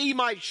ages he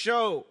might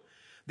show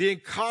the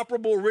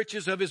incomparable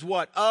riches of his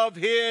what? Of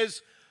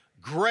his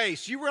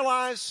grace. You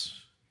realize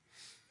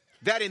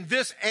that in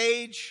this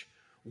age,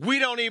 we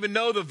don't even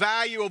know the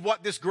value of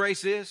what this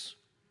grace is?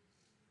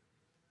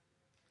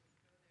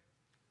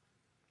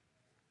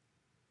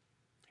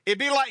 It'd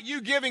be like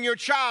you giving your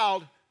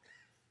child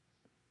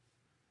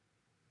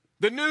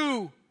the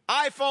new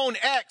iPhone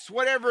X,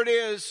 whatever it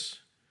is,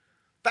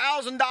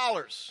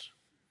 $1,000,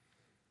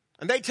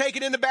 and they take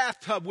it in the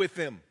bathtub with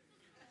them.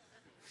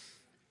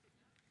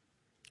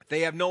 They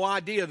have no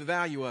idea the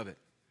value of it.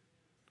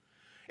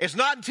 It's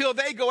not until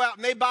they go out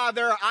and they buy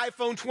their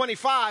iPhone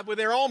 25 with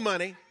their own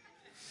money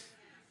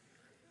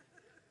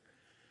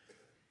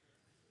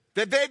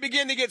that they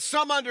begin to get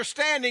some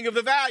understanding of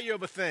the value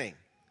of a thing.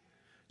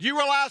 Do you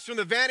realize from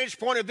the vantage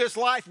point of this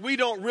life, we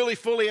don't really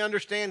fully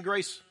understand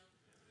grace?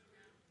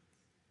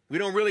 We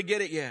don't really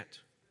get it yet.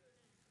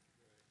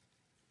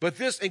 But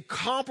this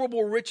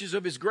incomparable riches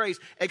of his grace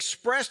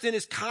expressed in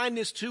his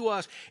kindness to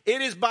us,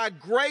 it is by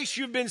grace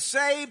you've been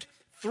saved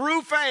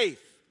through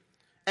faith.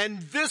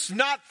 And this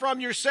not from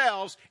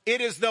yourselves,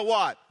 it is the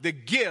what? The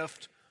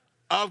gift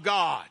of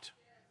God.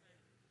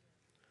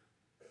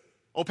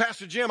 Oh,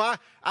 Pastor Jim, my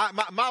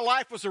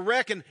life was a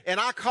wreck and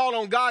I called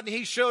on God and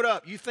he showed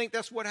up. You think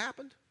that's what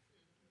happened?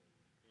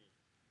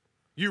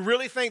 You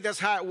really think that's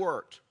how it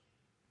worked?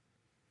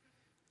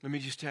 Let me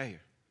just tell you.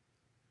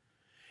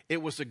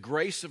 It was the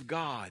grace of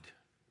God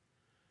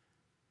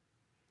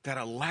that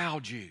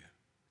allowed you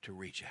to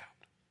reach out.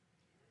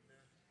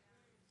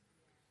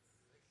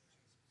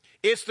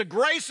 It's the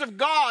grace of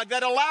God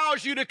that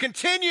allows you to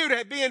continue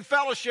to be in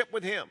fellowship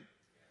with him.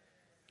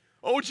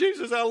 Oh,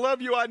 Jesus, I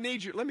love you. I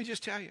need you. Let me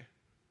just tell you.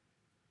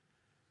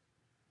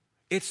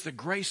 It's the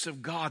grace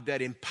of God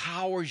that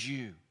empowers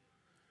you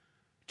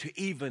to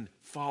even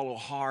follow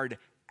hard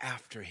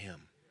after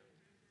him.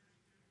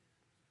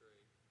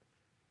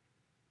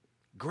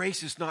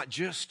 Grace is not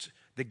just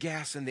the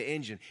gas in the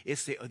engine.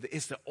 It's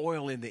the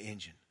oil in the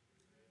engine.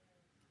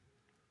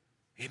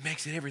 It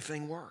makes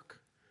everything work.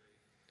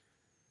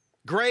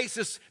 Grace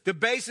is the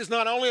basis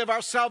not only of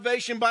our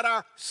salvation, but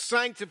our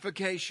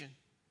sanctification.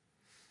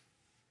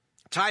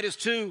 Titus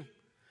 2,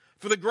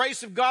 for the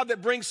grace of God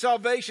that brings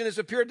salvation has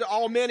appeared to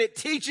all men. It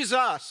teaches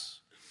us.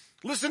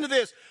 Listen to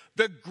this.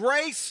 The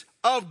grace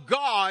of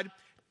God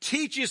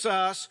teaches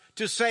us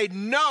to say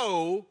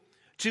no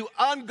to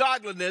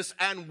ungodliness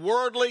and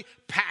worldly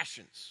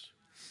passions.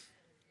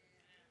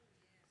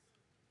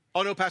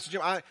 Oh no,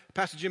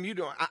 Pastor Jim, you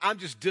don't. I'm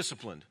just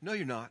disciplined. No,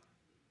 you're not.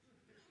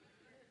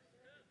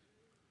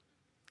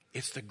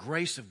 It's the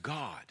grace of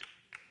God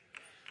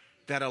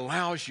that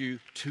allows you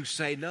to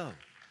say no.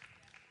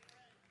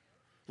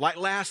 Like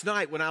last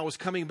night when I was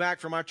coming back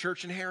from our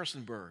church in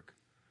Harrisonburg.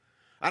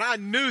 And I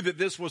knew that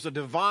this was a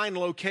divine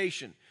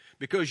location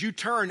because you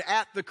turned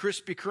at the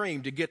Krispy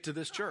Kreme to get to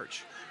this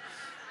church.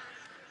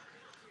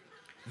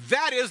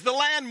 That is the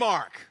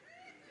landmark.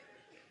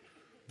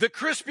 The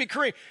Krispy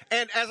Kreme.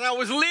 And as I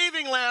was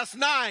leaving last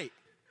night,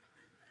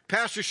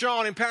 Pastor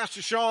Sean,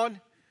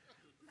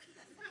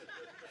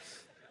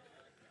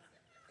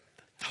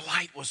 the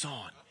light was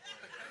on.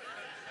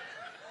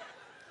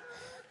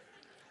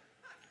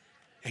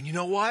 And you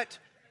know what?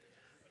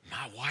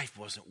 My wife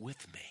wasn't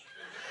with me.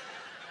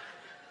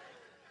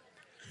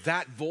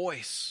 That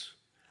voice,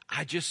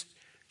 I just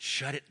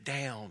shut it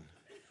down.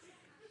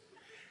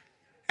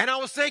 And I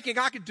was thinking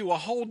I could do a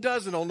whole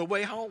dozen on the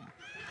way home.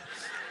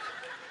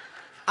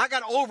 I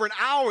got over an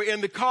hour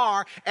in the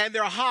car, and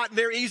they're hot and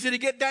they're easy to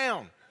get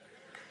down.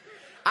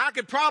 I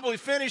could probably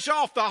finish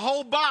off the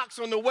whole box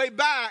on the way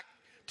back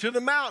to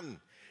the mountain.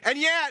 And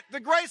yet,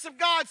 the grace of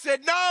God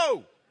said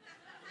no.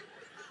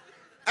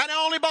 And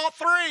I only bought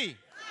 3.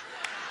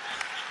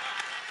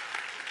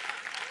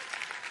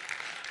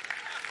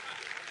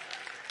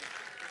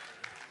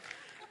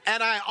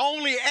 And I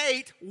only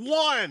ate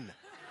 1.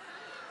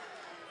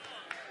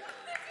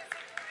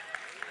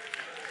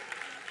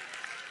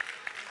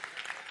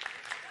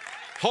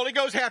 Holy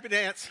Ghost happy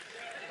dance.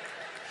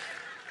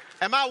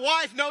 And my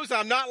wife knows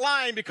I'm not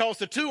lying because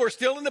the 2 are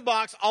still in the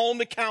box on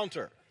the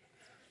counter.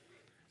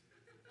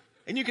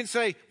 And you can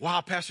say,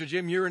 wow, Pastor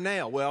Jim, you're a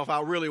nail. Well, if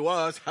I really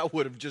was, I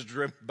would have just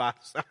driven by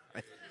side.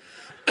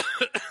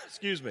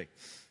 Excuse me.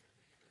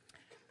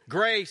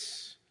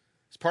 Grace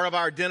is part of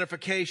our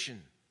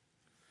identification.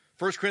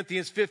 1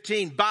 Corinthians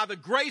 15, by the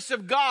grace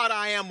of God,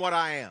 I am what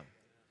I am.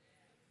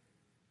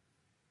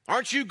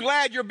 Aren't you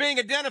glad you're being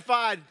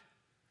identified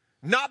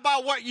not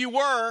by what you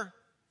were,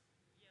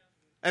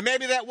 and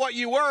maybe that what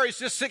you were is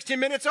just 60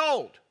 minutes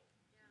old.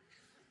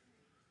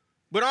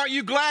 But aren't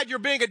you glad you're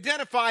being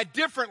identified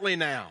differently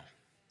now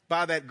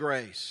by that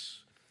grace?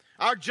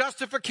 Our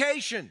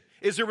justification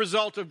is a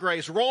result of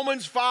grace.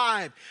 Romans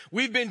 5,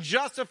 we've been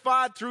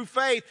justified through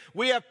faith.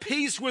 We have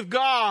peace with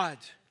God.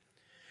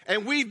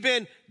 And we've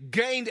been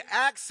gained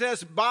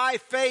access by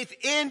faith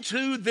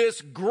into this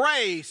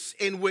grace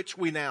in which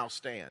we now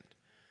stand.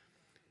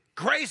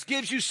 Grace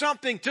gives you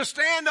something to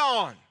stand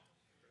on.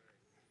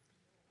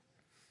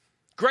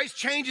 Grace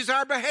changes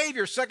our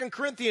behavior. 2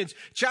 Corinthians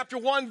chapter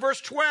 1, verse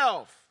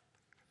 12.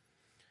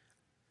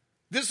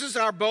 This is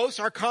our boast.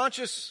 Our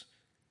conscience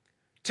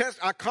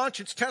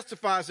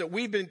testifies that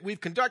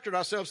we've conducted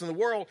ourselves in the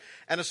world,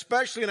 and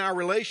especially in our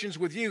relations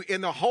with you,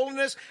 in the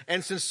holiness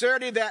and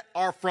sincerity that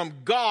are from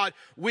God.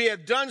 We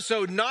have done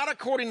so not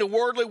according to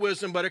worldly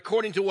wisdom, but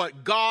according to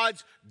what?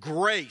 God's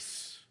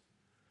grace.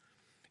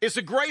 It's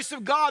the grace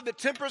of God that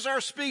tempers our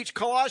speech.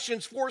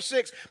 Colossians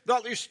 4:6.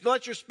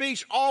 Let your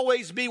speech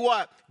always be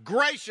what?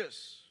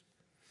 Gracious.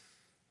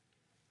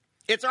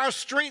 It's our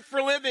strength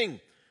for living.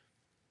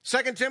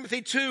 2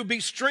 Timothy 2, be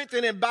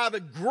strengthened by the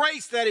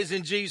grace that is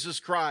in Jesus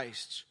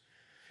Christ.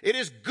 It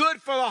is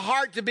good for the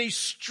heart to be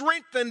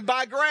strengthened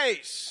by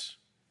grace.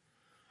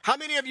 How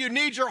many of you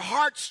need your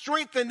heart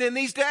strengthened in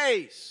these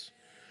days?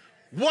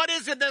 What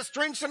is it that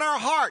strengthens our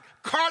heart?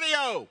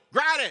 Cardio,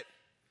 got it.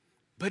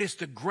 But it's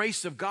the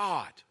grace of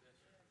God.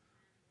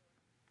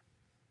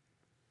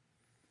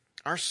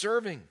 Our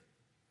serving.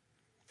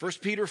 1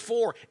 Peter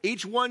 4,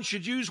 each one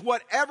should use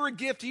whatever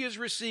gift he has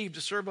received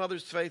to serve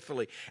others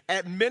faithfully,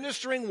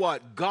 administering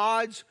what?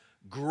 God's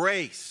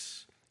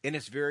grace in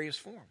its various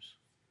forms.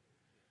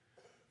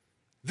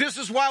 This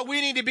is why we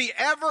need to be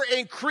ever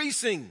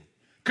increasing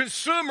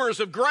consumers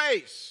of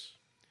grace.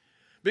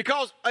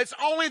 Because it's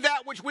only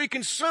that which we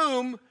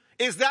consume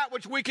is that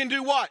which we can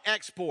do what?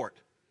 Export.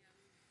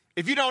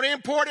 If you don't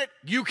import it,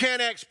 you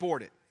can't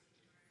export it.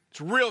 It's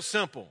real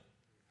simple.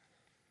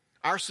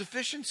 Our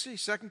sufficiency,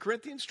 2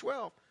 Corinthians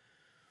 12.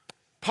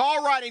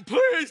 Paul writing,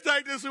 please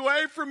take this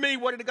away from me.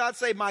 What did God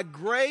say? My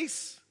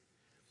grace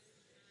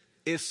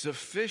is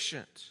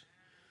sufficient.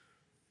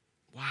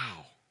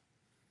 Wow.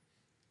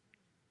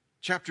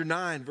 Chapter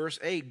 9, verse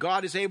 8.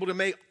 God is able to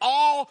make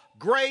all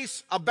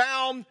grace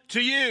abound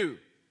to you,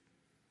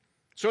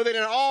 so that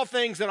in all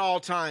things at all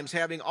times,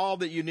 having all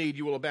that you need,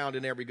 you will abound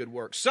in every good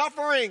work.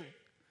 Suffering.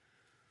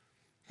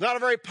 Not a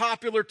very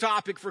popular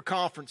topic for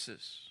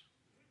conferences.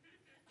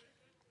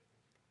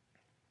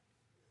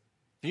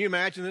 Can you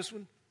imagine this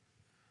one?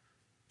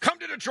 Come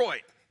to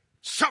Detroit.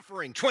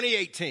 Suffering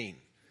 2018.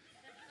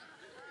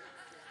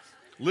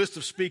 List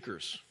of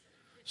speakers.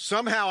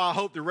 Somehow I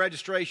hope the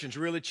registration's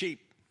really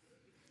cheap,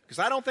 because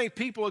I don't think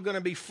people are going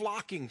to be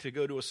flocking to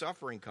go to a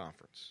suffering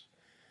conference.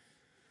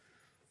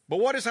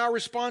 But what is our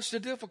response to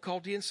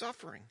difficulty and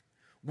suffering?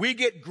 We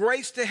get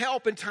grace to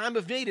help in time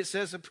of need, it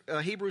says in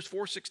Hebrews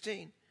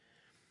 4:16.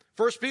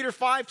 1 Peter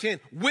 5:10,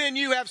 when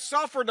you have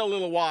suffered a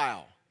little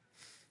while.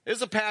 This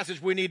is a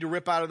passage we need to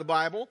rip out of the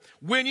Bible.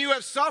 When you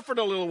have suffered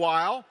a little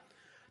while,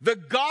 the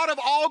God of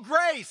all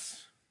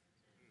grace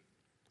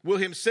will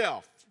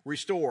himself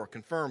restore,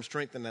 confirm,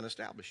 strengthen, and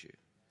establish you.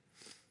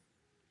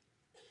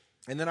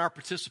 And then our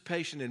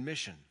participation in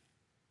mission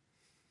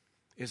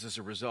is as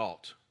a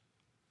result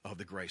of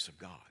the grace of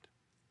God.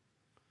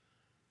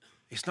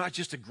 It's not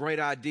just a great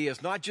idea.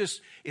 It's not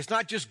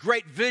just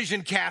great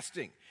vision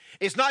casting.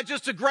 It's not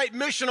just a great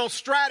missional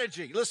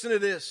strategy. Listen to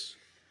this.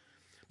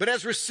 But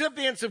as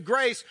recipients of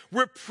grace,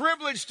 we're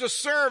privileged to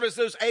serve as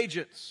those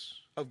agents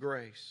of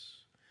grace.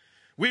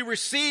 We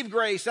receive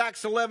grace,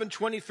 Acts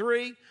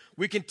 11:23.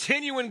 We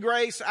continue in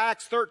grace,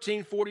 Acts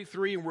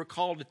 13:43, and we're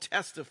called to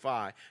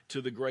testify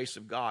to the grace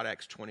of God,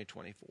 Acts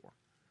 20:24.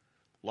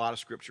 A lot of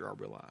scripture, I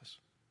realize.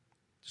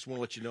 Just want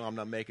to let you know I'm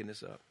not making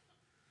this up.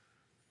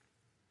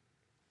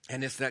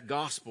 And it's that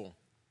gospel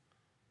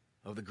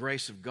of the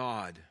grace of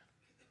God.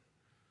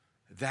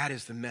 That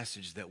is the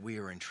message that we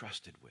are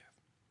entrusted with.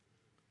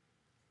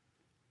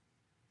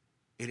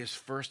 It is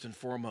first and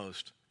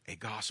foremost a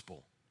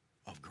gospel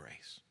of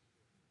grace.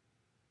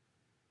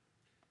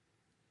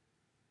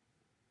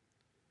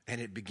 And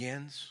it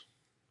begins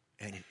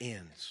and it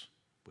ends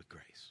with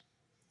grace.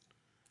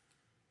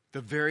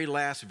 The very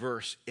last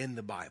verse in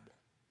the Bible,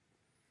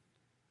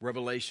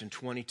 Revelation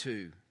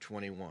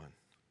 22:21.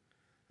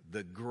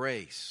 The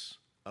grace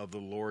of the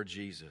Lord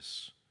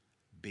Jesus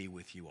be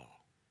with you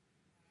all.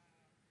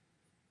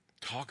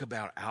 Talk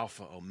about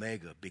Alpha,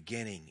 Omega,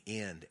 beginning,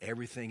 end,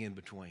 everything in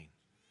between.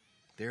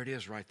 There it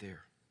is right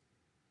there.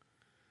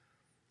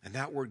 And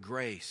that word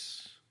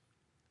grace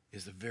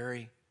is the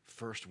very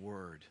first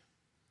word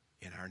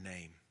in our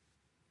name.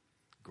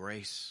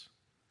 Grace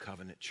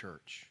Covenant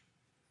Church.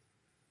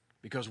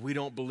 because we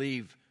don't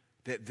believe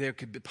that there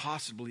could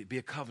possibly be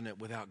a covenant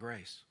without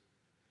grace.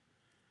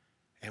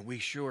 And we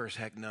sure as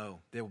heck know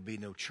there will be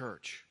no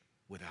church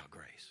without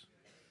grace.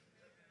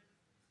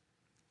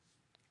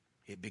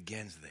 It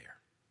begins there,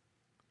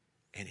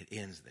 and it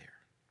ends there.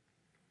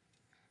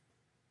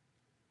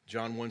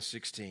 John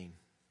 1:16.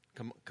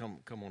 Come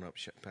on up,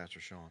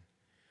 Pastor Sean.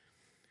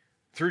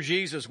 Through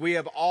Jesus, we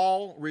have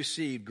all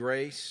received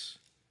grace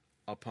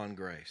upon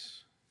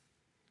grace.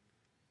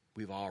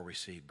 We've all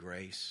received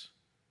grace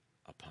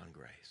upon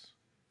grace.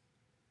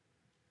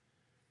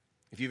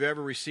 If you've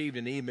ever received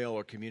an email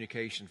or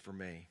communication from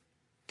me,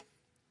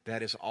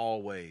 that is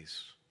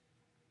always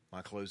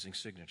my closing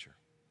signature.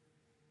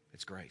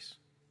 It's grace.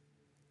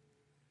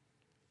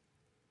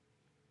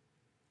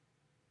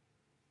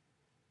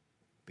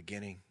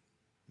 Beginning,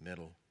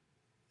 middle,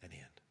 and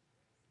end.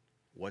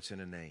 What's in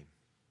a name?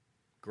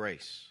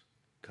 Grace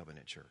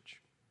Covenant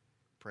Church.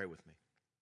 Pray with me.